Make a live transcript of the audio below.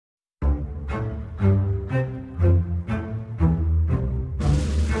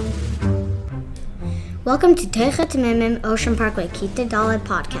Welcome to Teichet Mimim Ocean Parkway Kita Dalet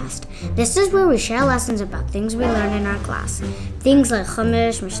podcast. This is where we share lessons about things we learn in our class. Things like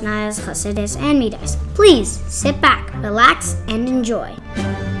Chumash, Mishnayos, Chassidus, and Midas. Please sit back, relax, and enjoy.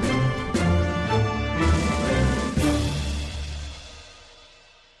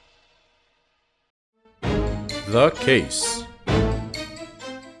 The case.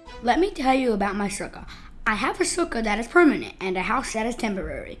 Let me tell you about my sukkah. I have a sukkah that is permanent and a house that is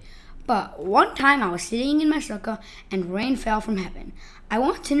temporary. But one time I was sitting in my sukkah and rain fell from heaven. I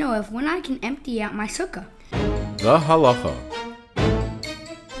want to know when I can empty out my sukkah. The halacha.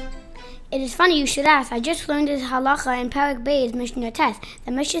 It is funny you should ask. I just learned this halacha in Perek Mishna test.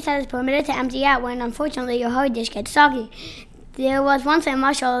 The Mishna says it's permitted to empty out when unfortunately your whole dish gets soggy. There was once a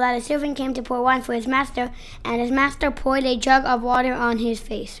mashal that a servant came to pour wine for his master, and his master poured a jug of water on his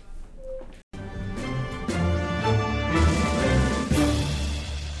face.